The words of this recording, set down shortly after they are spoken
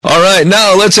All right,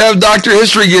 now let's have Dr.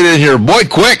 History get in here. Boy,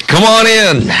 quick, come on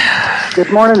in.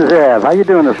 Good morning, Zev. How you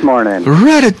doing this morning?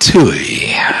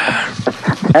 Ratatouille.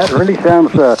 That really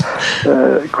sounds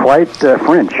quite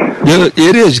French. Yeah,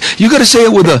 it is. You got to say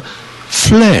it with a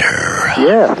flair.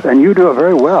 Yes, and you do it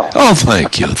very well. Oh,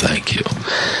 thank you, thank you.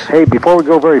 Hey, before we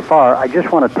go very far, I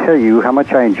just want to tell you how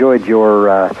much I enjoyed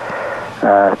your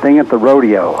thing at the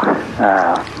rodeo.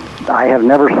 I have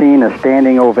never seen a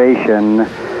standing ovation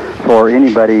for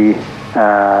anybody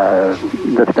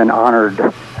that's been honored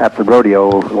at the rodeo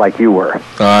like you were.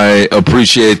 I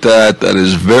appreciate that. That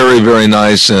is very, very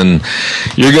nice, and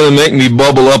you're going to make me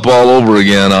bubble up all over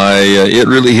again. It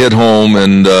really hit home,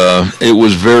 and it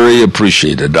was very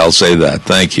appreciated. I'll say that.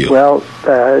 Thank you. Well,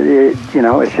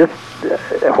 it's just,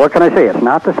 what can I say? It's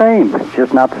not the same. It's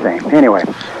just not the same. Anyway.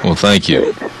 Well, thank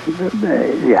you.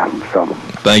 So.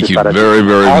 Thank you very,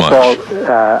 very much. Also,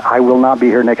 I will not be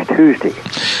here next Tuesday.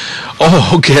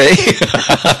 Oh, okay.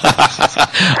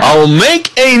 I'll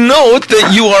make a note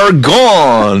that you are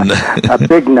gone. A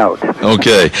big note.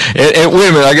 Okay. And wait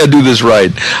a minute, I got to do this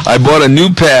right. I bought a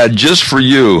new pad just for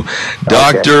you. Okay.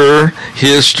 Dr.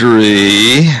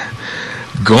 History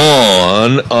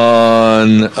gone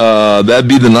on, that'd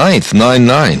be the 9th,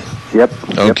 9/9. Yep.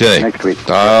 Okay. Yep, next week.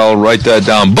 I'll write that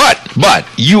down. But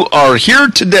you are here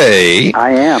today.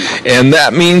 I am. And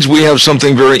that means we have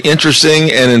something very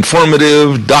interesting and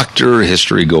informative. Dr.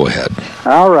 History, go ahead.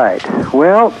 All right.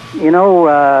 Well,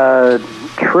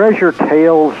 treasure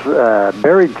tales,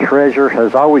 buried treasure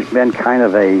has always been kind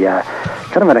of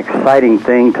an exciting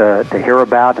thing to hear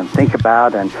about and think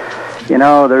about. And,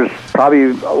 there's probably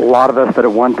a lot of us that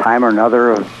at one time or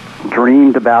another have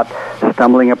dreamed about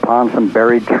stumbling upon some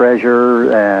buried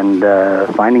treasure and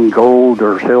finding gold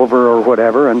or silver or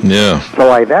whatever. And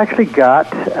so I've actually got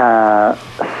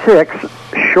 6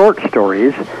 short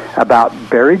stories about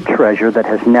buried treasure that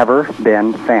has never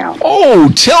been found. Oh,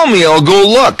 tell me, I'll go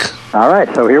look. All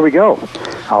right, so here we go.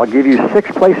 I'll give you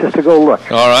 6 places to go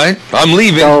look. All right, I'm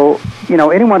leaving. So,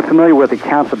 anyone familiar with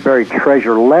accounts of buried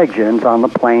treasure legends on the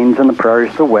plains and the prairies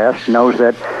of the West knows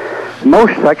that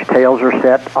most such tales are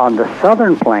set on the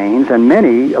southern plains, and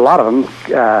a lot of them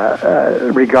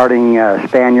regarding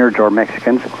Spaniards or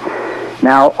Mexicans.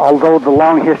 Now, although the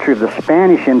long history of the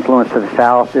Spanish influence to the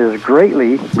south is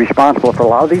greatly responsible for a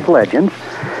lot of these legends,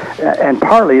 and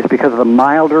partly it's because of the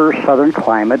milder southern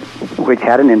climate, which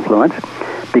had an influence,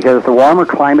 because the warmer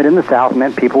climate in the south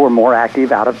meant people were more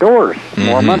active out of doors,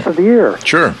 more months of the year.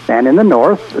 Sure. And in the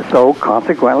north, so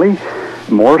consequently,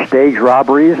 more stage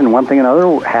robberies and one thing and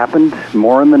another happened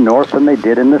more in the north than they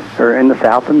did in the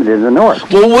south than they did in the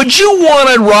north. Well, would you want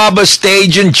to rob a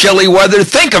stage in chilly weather?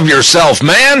 Think of yourself,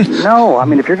 man. No, I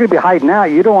mean, if you're going to be hiding out,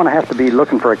 you don't want to have to be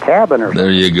looking for a cabin or something.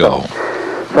 There you go.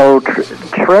 So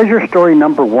treasure story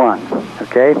number 1,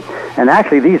 okay? And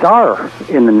actually, these are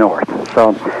in the north.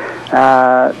 So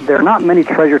there are not many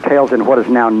treasure tales in what is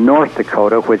now North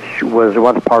Dakota, which was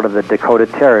once part of the Dakota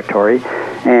Territory,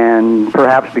 and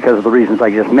perhaps because of the reasons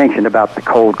I just mentioned about the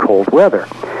cold, cold weather.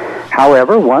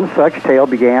 However, one such tale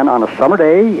began on a summer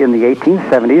day in the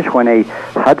 1870s when a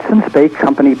Hudson's Bay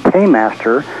Company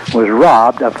paymaster was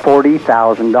robbed of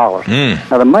 $40,000.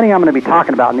 Now, the money I'm going to be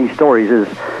talking about in these stories is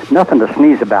nothing to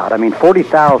sneeze about. I mean,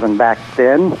 $40,000 back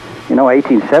then,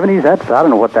 1870s, I don't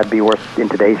know what that'd be worth in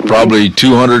today's money. Probably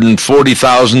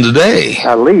 $240,000 today.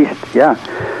 At least, yeah.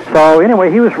 So anyway,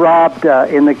 he was robbed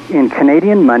in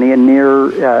Canadian money and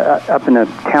up in a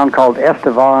town called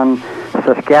Estevan,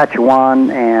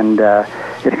 Saskatchewan, and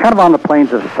it's kind of on the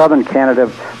plains of southern Canada,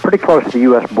 pretty close to the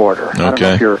U.S. border. Okay. I don't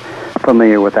know if you're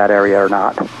familiar with that area or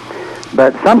not.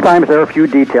 But sometimes there are a few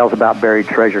details about buried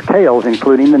treasure tales,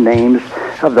 including the names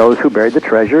of those who buried the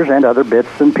treasures and other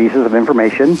bits and pieces of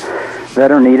information that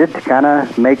are needed to kind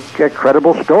of make a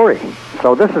credible story.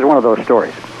 So this is one of those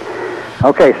stories.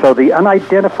 Okay, so the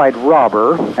unidentified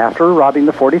robber, after robbing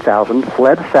the $40,000,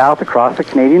 fled south across the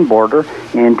Canadian border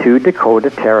into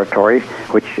Dakota Territory,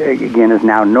 which again is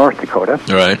now North Dakota.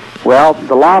 Right. Well,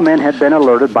 the lawmen had been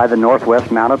alerted by the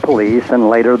Northwest Mounted Police and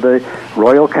later the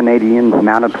Royal Canadian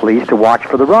Mounted Police to watch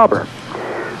for the robber.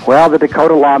 Well, the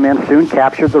Dakota lawmen soon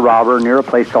captured the robber near a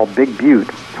place called Big Butte,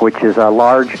 which is a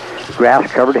large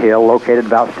grass-covered hill located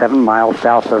about 7 miles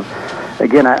south of,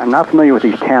 again, I'm not familiar with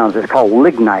these towns. It's called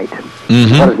Lignite,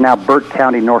 what is now Burt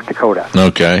County, North Dakota.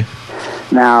 Okay.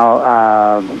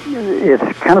 Now,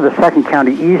 it's kind of the second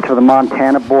county east of the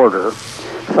Montana border,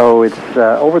 so it's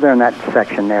over there in that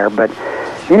section there. But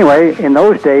anyway, in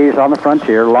those days on the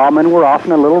frontier, lawmen were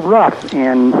often a little rough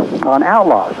on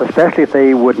outlaws, especially if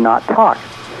they would not talk.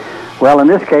 Well, in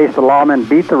this case, the lawmen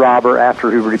beat the robber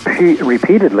after he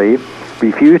repeatedly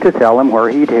refused to tell him where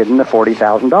he'd hidden the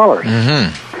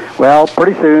 $40,000. Well,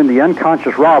 pretty soon the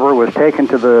unconscious robber was taken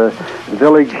to the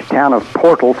village town of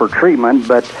Portal for treatment,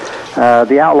 but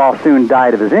the outlaw soon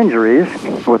died of his injuries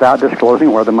without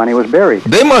disclosing where the money was buried.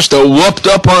 They must have whooped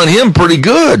up on him pretty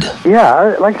good.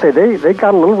 Yeah, like I say, they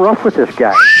got a little rough with this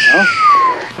guy.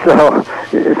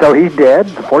 So he's dead.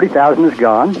 The $40,000 is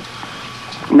gone.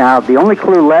 Now, the only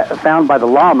clue found by the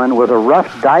lawman was a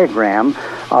rough diagram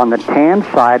on the tan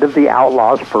side of the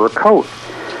outlaw's fur coat.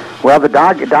 Well, the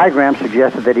diagram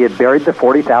suggested that he had buried the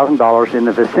 $40,000 in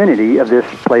the vicinity of this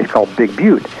place called Big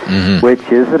Butte, which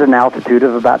is at an altitude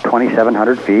of about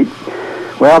 2,700 feet.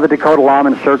 Well, the Dakota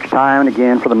lawmen searched time and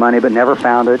again for the money, but never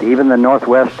found it. Even the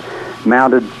Northwest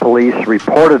Mounted Police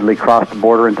reportedly crossed the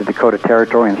border into Dakota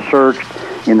Territory and searched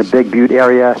in the Big Butte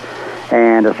area.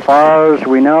 And as far as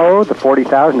we know, the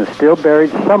 $40,000 is still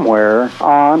buried somewhere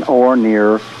on or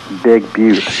near Big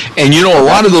Butte. And you know, a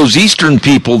lot of those Eastern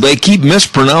people, they keep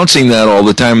mispronouncing that all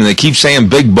the time, and they keep saying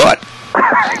Big Butt.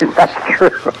 That's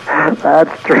true.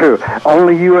 That's true.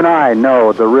 Only you and I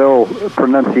know the real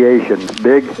pronunciation,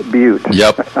 Big Butte.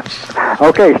 Yep.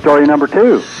 Okay, story number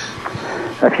 2.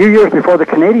 A few years before the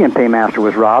Canadian Paymaster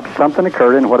was robbed, something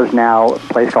occurred in what is now a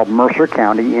place called Mercer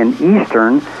County in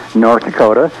eastern North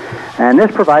Dakota, and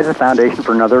this provides a foundation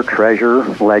for another treasure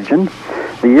legend.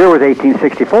 The year was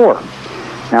 1864.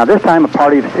 Now, this time, a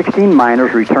party of 16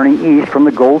 miners returning east from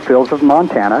the gold fields of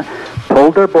Montana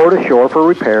pulled their boat ashore for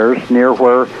repairs near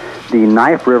where the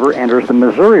Knife River enters the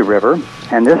Missouri River,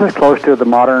 and this is close to the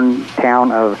modern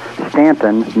town of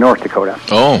Stanton, North Dakota.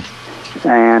 Oh.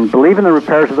 And believing the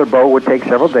repairs of their boat would take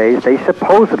several days, they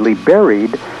supposedly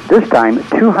buried, this time,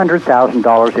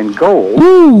 $200,000 in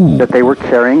gold that they were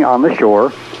carrying on the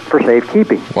shore for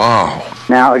safekeeping. Wow.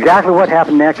 Now, exactly what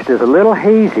happened next is a little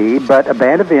hazy, but a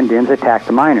band of Indians attacked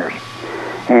the miners.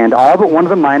 And all but one of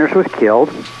the miners was killed.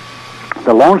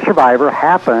 The lone survivor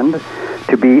happened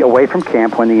to be away from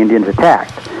camp when the Indians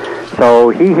attacked. So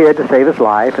he hid to save his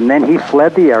life, and then he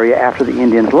fled the area after the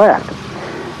Indians left.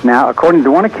 Now, according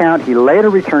to one account, he later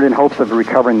returned in hopes of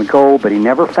recovering the gold, but he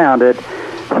never found it.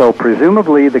 So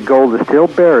presumably the gold is still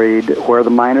buried where the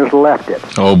miners left it.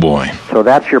 Oh, boy. So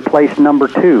that's your place number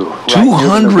 2. Right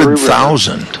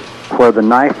 200,000. Where the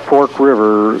Knife Fork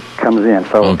River comes in.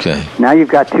 So okay. Now you've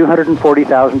got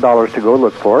 $240,000 to go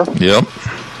look for. Yep.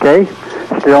 Okay.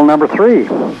 Still number 3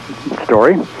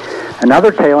 story.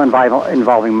 Another tale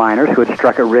involving miners who had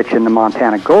struck it rich in the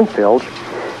Montana gold fields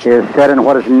is set in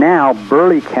what is now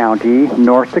Burleigh County,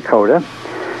 North Dakota.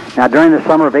 Now, during the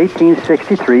summer of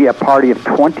 1863, a party of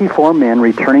 24 men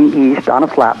returning east on a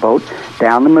flatboat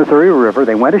down the Missouri River,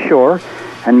 they went ashore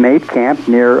and made camp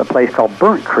near a place called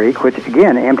Burnt Creek, which,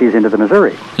 again, empties into the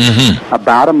Missouri,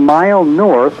 about a mile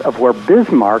north of where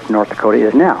Bismarck, North Dakota,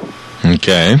 is now.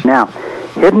 Okay. Now,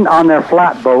 hidden on their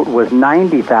flatboat was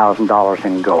 $90,000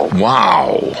 in gold.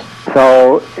 Wow.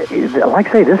 So, like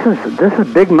I say, this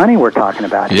is big money we're talking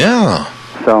about here. Yeah.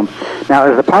 So, now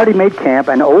as the party made camp,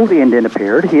 an old Indian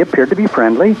appeared. He appeared to be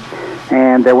friendly,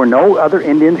 and there were no other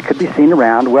Indians could be seen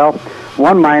around. Well,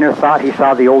 one miner thought he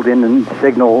saw the old Indian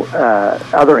signal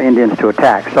other Indians to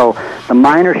attack. So the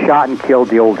miner shot and killed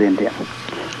the old Indian.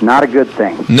 Not a good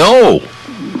thing. No.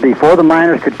 Before the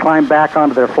miners could climb back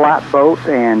onto their flatboat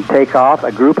and take off,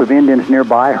 a group of Indians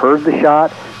nearby heard the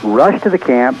shot, rushed to the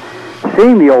camp.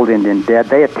 Seeing the old Indian dead,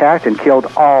 they attacked and killed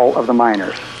all of the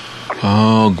miners.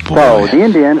 Oh, boy. So the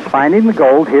Indians, finding the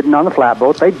gold hidden on the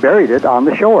flatboat, they buried it on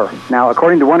the shore. Now,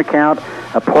 according to one account,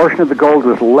 a portion of the gold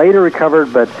was later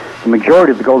recovered, but the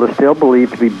majority of the gold is still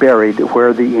believed to be buried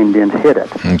where the Indians hid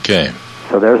it. Okay.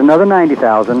 So there's another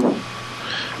 90,000.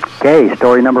 Okay,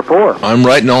 story number 4. I'm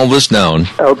writing all this down.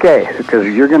 Okay, because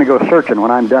you're going to go searching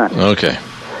when I'm done. Okay.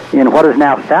 In what is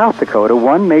now South Dakota,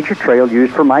 one major trail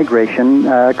used for migration,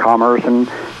 commerce, and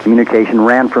communication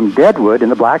ran from Deadwood in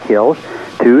the Black Hills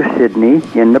to Sidney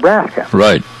in Nebraska.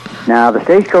 Right. Now, the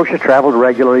stagecoaches traveled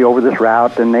regularly over this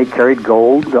route, and they carried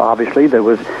gold, obviously, that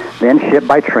was then shipped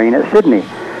by train at Sidney.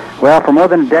 Well, for more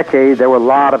than a decade, there were a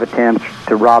lot of attempts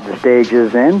to rob the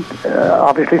stages, and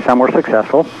obviously some were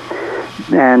successful.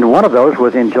 And one of those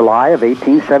was in July of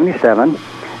 1877.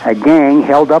 A gang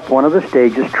held up one of the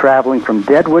stages traveling from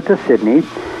Deadwood to Sidney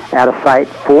at a site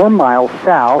 4 miles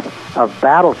south of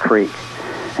Battle Creek.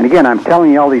 And again, I'm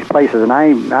telling you all these places, and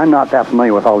I'm not that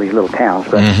familiar with all these little towns,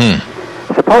 but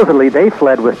supposedly they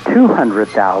fled with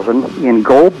 $200,000 in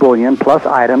gold bullion plus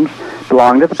items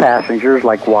belonging to the passengers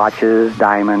like watches,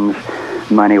 diamonds,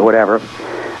 money, whatever.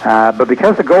 But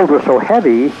because the gold was so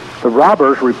heavy, the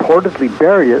robbers reportedly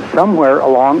buried it somewhere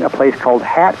along a place called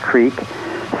Hat Creek,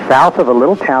 south of a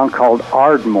little town called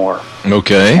Ardmore.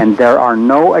 Okay. And there are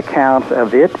no accounts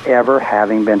of it ever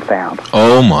having been found.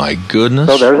 Oh, my goodness.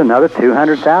 So there's another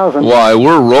 $200,000. Why,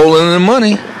 we're rolling in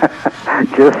money.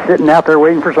 Just sitting out there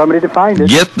waiting for somebody to find it.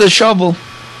 Get the shovel.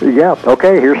 Yeah.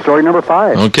 Okay, here's story number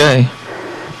 5. Okay.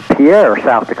 Pierre,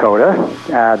 South Dakota.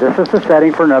 This is the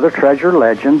setting for another treasure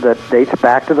legend that dates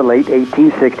back to the late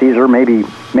 1860s or maybe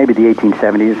the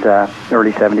 1870s,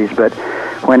 early 70s, but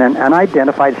when an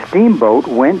unidentified steamboat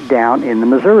went down in the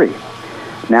Missouri.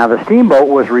 Now, the steamboat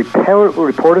was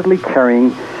reportedly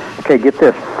carrying, okay, get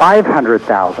this,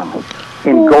 $500,000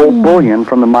 in gold bullion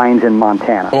from the mines in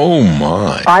Montana. Oh,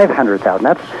 my.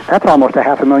 $500,000. That's almost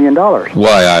 $500,000.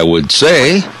 Why, I would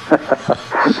say.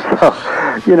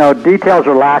 So, details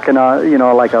are lacking,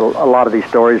 like a lot of these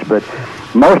stories, but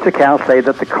most accounts say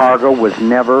that the cargo was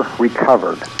never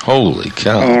recovered. Holy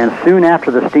cow. And soon after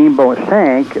the steamboat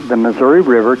sank, the Missouri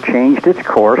River changed its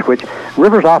course, which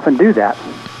rivers often do that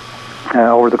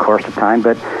over the course of time.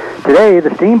 But today,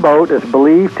 the steamboat is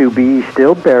believed to be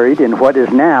still buried in what is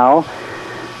now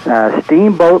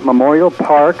Steamboat Memorial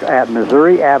Park at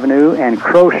Missouri Avenue and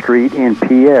Crow Street in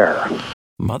Pierre.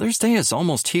 Mother's Day is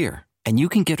almost here, and you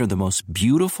can get her the most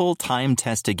beautiful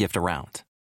time-tested gift around.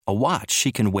 A watch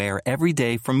she can wear every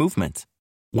day from Movement.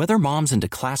 Whether mom's into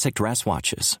classic dress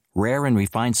watches, rare and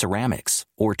refined ceramics,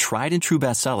 or tried-and-true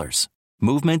bestsellers,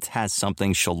 Movement has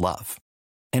something she'll love.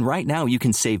 And right now, you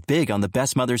can save big on the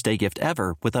best Mother's Day gift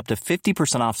ever with up to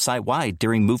 50% off site-wide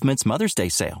during Movement's Mother's Day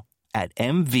sale at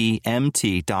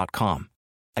MVMT.com.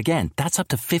 Again, that's up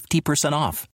to 50%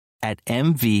 off at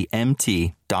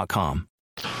MVMT.com.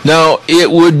 Now,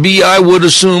 it would be, I would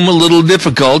assume, a little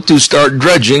difficult to start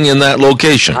dredging in that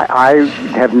location. I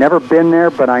have never been there,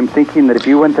 but I'm thinking that if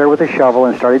you went there with a shovel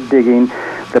and started digging,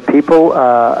 the people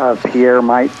of Pierre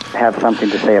might have something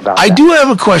to say about that. I do have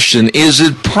a question. Is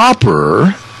it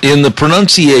proper in the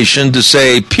pronunciation to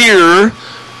say Pierre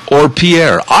or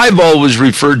Pierre? I've always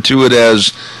referred to it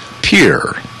as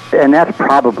Pierre. And that's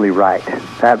probably right.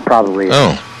 That probably is.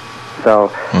 Oh.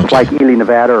 So it's like Ely,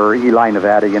 Nevada, or Eli,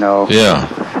 Nevada, Yeah.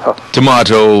 So,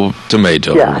 tomato.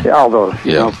 Yeah, all those,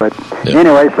 But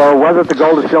anyway, so whether the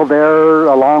gold is still there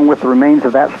along with the remains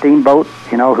of that steamboat,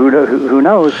 who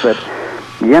knows? But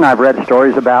again, I've read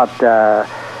stories about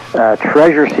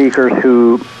treasure seekers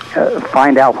who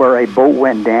find out where a boat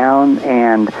went down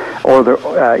in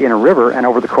a river, and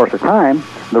over the course of time,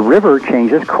 the river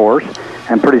changes course.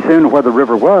 And pretty soon, where the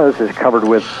river was is covered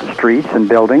with streets and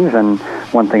buildings and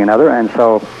one thing another. And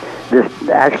so this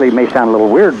actually may sound a little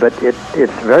weird, but it's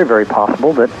very, very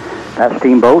possible that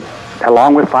steamboat,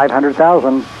 along with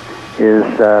 $500,000, is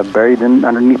buried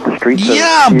underneath the streets.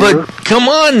 But come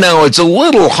on now. It's a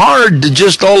little hard to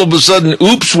just all of a sudden,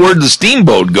 oops, where'd the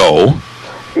steamboat go?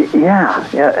 Yeah,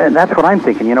 and that's what I'm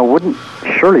thinking. Wouldn't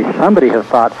surely somebody have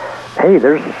thought, hey,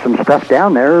 there's some stuff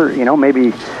down there,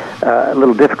 maybe a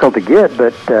little difficult to get,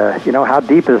 but, how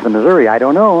deep is the Missouri? I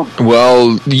don't know.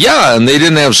 Well, yeah, and they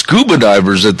didn't have scuba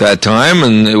divers at that time,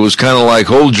 and it was kind of like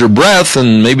hold your breath,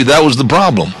 and maybe that was the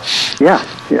problem. Yeah,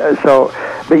 so,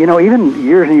 but, even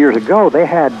years and years ago, they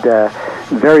had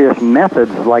various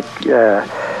methods, like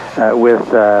with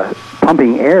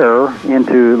pumping air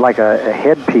into like a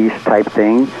headpiece type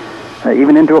thing,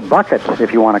 even into a bucket,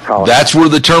 if you want to call it. That's where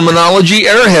the terminology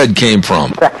airhead came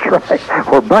from. That's right.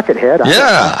 Or bucket head.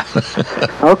 Yeah.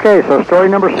 Okay, so story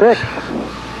number 6.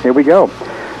 Here we go.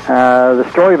 The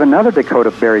story of another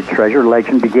Dakota buried treasure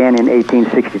legend began in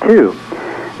 1862.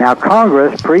 Now,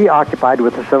 Congress, preoccupied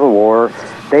with the Civil War,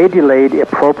 they delayed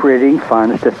appropriating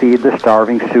funds to feed the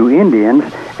starving Sioux Indians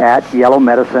at Yellow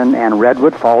Medicine and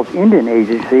Redwood Falls Indian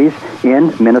Agencies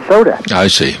in Minnesota. I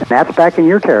see. And that's back in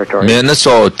your territory.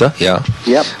 Minnesota, yeah.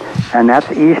 Yep. And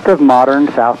that's east of modern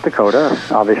South Dakota,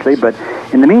 obviously. But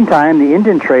in the meantime, the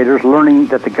Indian traders, learning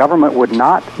that the government would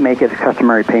not make its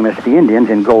customary payments to the Indians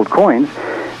in gold coins,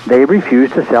 they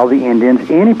refused to sell the Indians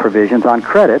any provisions on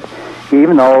credit,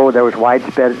 even though there was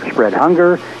widespread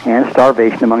hunger and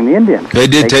starvation among the Indians. They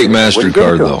did take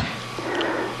MasterCard, though.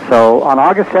 So on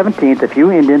August 17th, a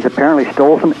few Indians apparently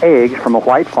stole some eggs from a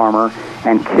white farmer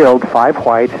and killed 5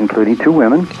 whites, including 2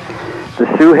 women.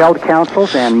 The Sioux held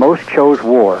councils, and most chose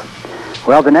war.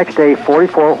 Well, the next day,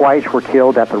 44 whites were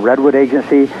killed at the Redwood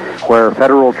Agency, where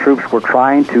federal troops were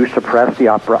trying to suppress the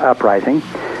uprising.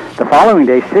 The following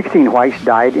day, 16 whites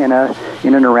died in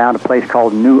and around a place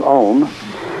called New Ulm.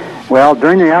 Well,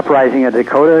 during the uprising, a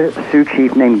Dakota Sioux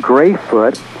chief named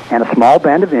Grayfoot and a small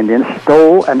band of Indians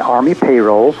stole an army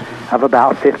payroll of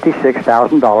about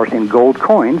 $56,000 in gold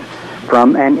coins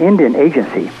from an Indian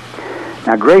agency.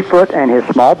 Now, Grayfoot and his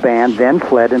small band then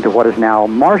fled into what is now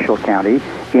Marshall County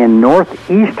in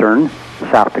northeastern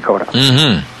South Dakota.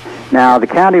 Mm-hmm. Now, the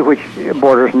county which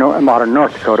borders modern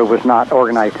North Dakota was not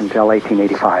organized until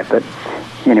 1885, but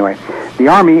anyway, the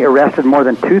Army arrested more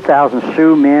than 2,000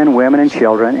 Sioux men, women, and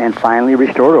children and finally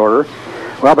restored order.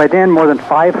 Well, by then, more than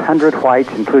 500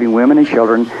 whites, including women and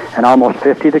children, and almost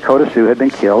 50 Dakota Sioux had been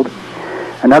killed.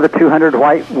 Another 200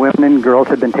 white women and girls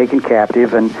had been taken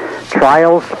captive, and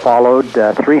trials followed.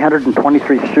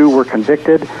 323 Sioux were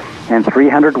convicted, and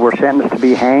 300 were sentenced to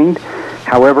be hanged.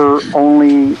 However,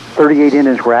 only 38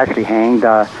 Indians were actually hanged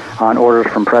on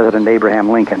orders from President Abraham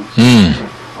Lincoln.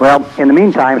 Well, in the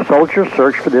meantime, soldiers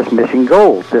searched for this missing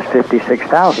gold, this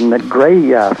 56,000 that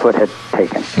Grayfoot had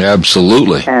taken.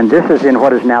 Absolutely. And this is in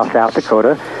what is now South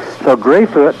Dakota. So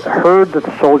Grayfoot heard that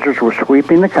the soldiers were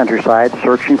sweeping the countryside,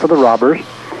 searching for the robbers,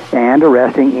 and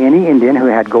arresting any Indian who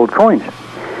had gold coins.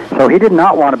 So he did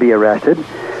not want to be arrested.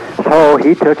 So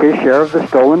he took his share of the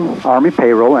stolen Army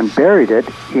payroll and buried it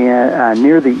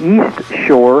near the east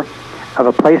shore of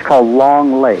a place called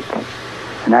Long Lake.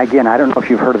 And again, I don't know if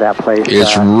you've heard of that place.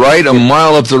 It's right a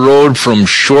mile up the road from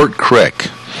Short Creek.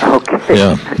 Okay.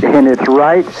 Yeah. And it's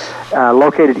right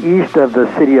located east of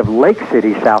the city of Lake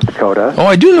City, South Dakota. Oh,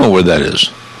 I do know where that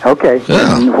is. Okay.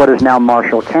 Yeah. In what is now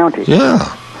Marshall County.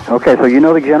 Yeah. Okay, so you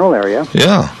know the general area.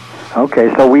 Yeah.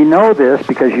 Okay, so we know this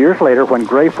because years later, when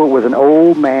Grayfoot was an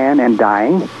old man and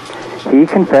dying, he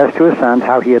confessed to his sons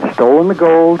how he had stolen the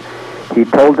gold. He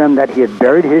told them that he had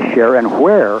buried his share and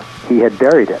where he had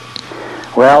buried it.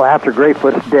 Well, after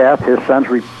Grayfoot's death, his sons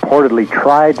reportedly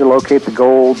tried to locate the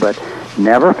gold, but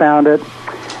never found it.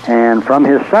 And from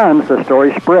his sons, the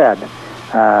story spread.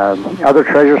 Other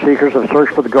treasure seekers have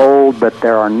searched for the gold, but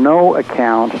there are no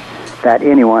accounts that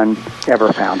anyone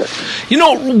ever found it. You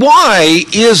know, why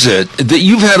is it that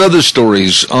you've had other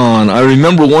stories on? I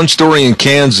remember one story in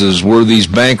Kansas where these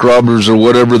bank robbers or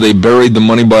whatever, they buried the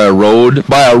money by a road.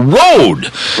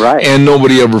 Right. And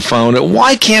nobody ever found it.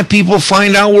 Why can't people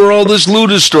find out where all this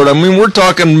loot is stored? I mean, we're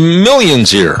talking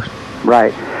millions here.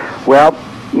 Right. Well,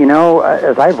 you know,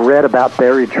 as I've read about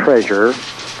buried treasure,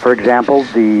 for example,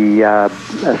 the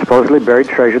supposedly buried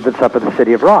treasure that's up at the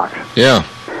City of Rocks. Yeah.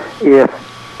 If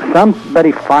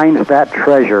somebody finds that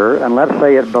treasure, and let's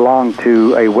say it belonged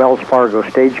to a Wells Fargo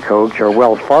stagecoach or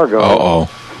Wells Fargo,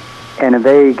 and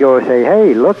they go and say,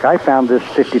 hey, look, I found this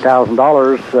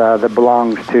 $50,000 that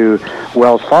belongs to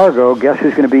Wells Fargo, guess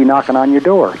who's going to be knocking on your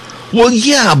door? Well,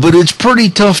 yeah, but it's pretty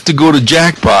tough to go to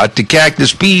Jackpot to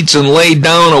Cactus Pete's and lay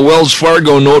down a Wells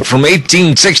Fargo note from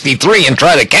 1863 and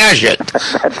try to cash it.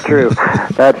 That's true.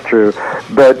 That's true.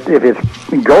 But if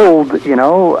it's gold, you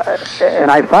know, and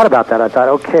I thought about that. I thought,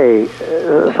 okay,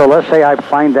 so let's say I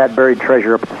find that buried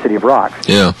treasure up at the City of Rocks.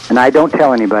 Yeah. And I don't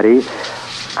tell anybody.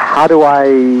 How do I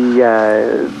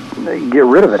get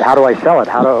rid of it? How do I sell it?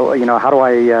 How do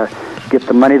I get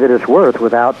the money that it's worth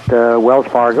without Wells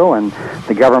Fargo and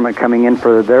the government coming in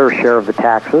for their share of the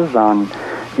taxes on,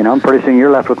 you know, pretty soon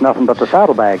you're left with nothing but the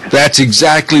saddlebags. That's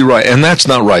exactly right, and that's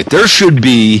not right. There should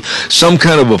be some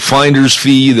kind of a finder's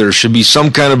fee. There should be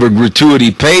some kind of a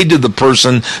gratuity paid to the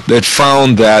person that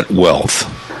found that wealth.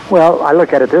 Well, I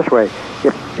look at it this way.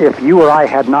 If you or I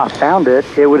had not found it,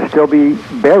 it would still be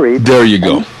buried. There you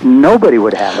go. Nobody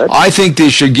would have it. I think they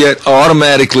should get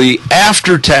automatically,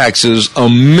 after taxes, a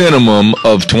minimum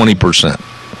of 20%.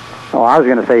 Oh, I was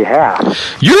going to say half.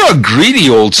 You're a greedy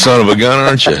old son of a gun,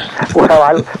 aren't you?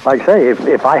 Well, like I say,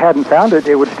 if I hadn't found it,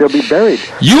 it would still be buried.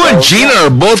 You and Gina are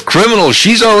both criminals.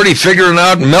 She's already figuring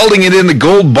out melting it into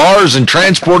gold bars and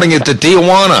transporting it to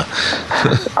Tijuana.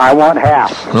 I want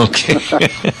half. Okay.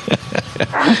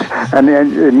 and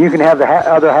you can have the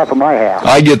other half of my half.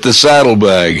 I get the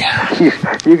saddlebag.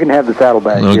 You can have the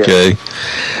saddlebag. Okay.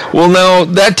 Yes. Well, now,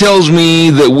 that tells me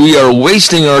that we are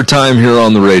wasting our time here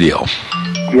on the radio.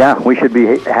 Yeah, we should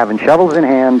be having shovels in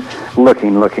hand,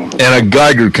 looking. And a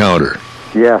Geiger counter.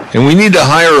 Yes. And we need to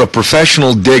hire a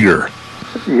professional digger.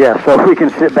 Yeah, so we can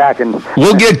sit back and...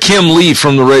 We'll get Kim Lee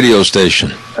from the radio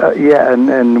station. Yeah,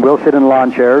 and we'll sit in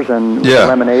lawn chairs and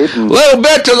lemonade. And, little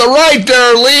bit to the right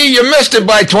there, Lee. You missed it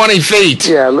by 20 feet.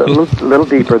 Yeah, a little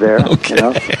deeper there. Okay. You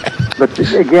know? But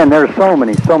again, there's so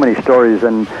many stories,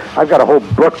 and I've got a whole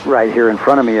book right here in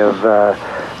front of me of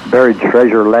buried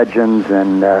treasure legends,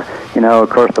 and of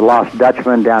course, the Lost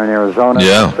Dutchman down in Arizona.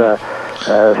 Yeah.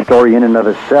 A story in and of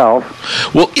itself.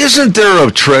 Well, isn't there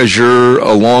a treasure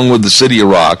along with the City of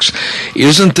Rocks?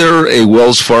 Isn't there a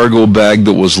Wells Fargo bag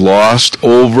that was lost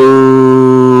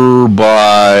over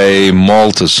by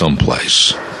Malta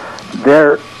someplace?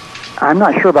 I'm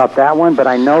not sure about that one, but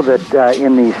I know that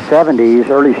in the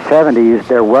early 70s,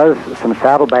 there was some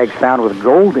saddlebags found with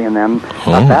gold in them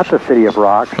up at the City of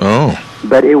Rocks. Oh.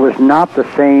 But it was not the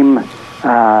same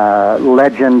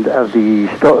legend of the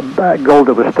gold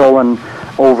that was stolen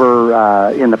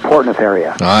over in the Portneuf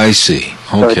area. I see.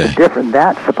 So Okay. it's different.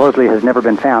 That supposedly has never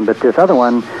been found, but this other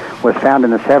one was found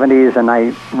in the 70s, and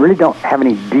I really don't have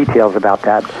any details about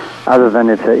that, other than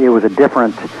it was a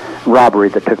different robbery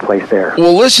that took place there.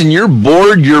 Well, listen, you're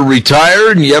bored, you're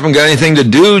retired, and you haven't got anything to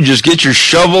do. Just get your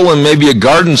shovel and maybe a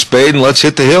garden spade, and let's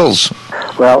hit the hills.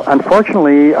 Well,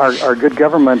 unfortunately, our good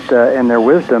government and their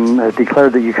wisdom has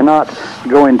declared that you cannot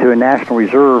go into a national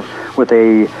reserve with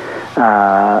a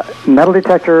metal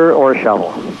detector or a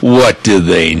shovel. What do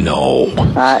they know?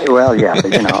 Well, yeah,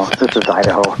 but, this is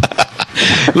Idaho.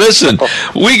 Listen,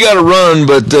 we got to run,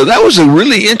 but that was a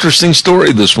really interesting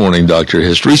story this morning, Dr.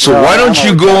 History. So why don't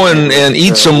you go and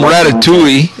eat some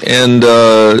ratatouille, and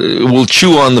we'll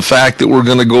chew on the fact that we're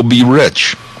going to go be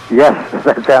rich. Yes,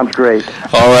 that sounds great.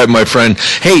 All right, my friend.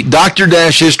 Hey,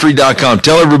 dr-history.com.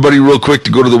 Tell everybody real quick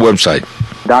to go to the website.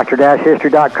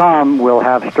 Dr-history.com will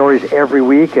have stories every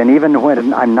week, and even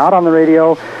when I'm not on the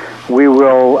radio, we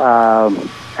will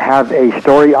have a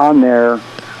story on there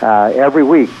every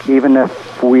week, even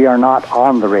if we are not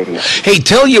on the radio. Hey,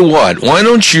 tell you what, why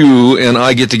don't you and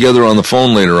I get together on the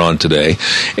phone later on today,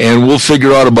 and we'll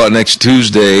figure out about next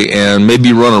Tuesday and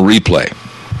maybe run a replay.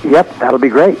 Yep, that'll be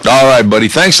great. All right, buddy.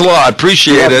 Thanks a lot.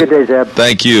 Appreciate it. Good day, Zeb.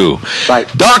 Thank you. Bye.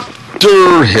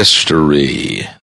 Dr. History.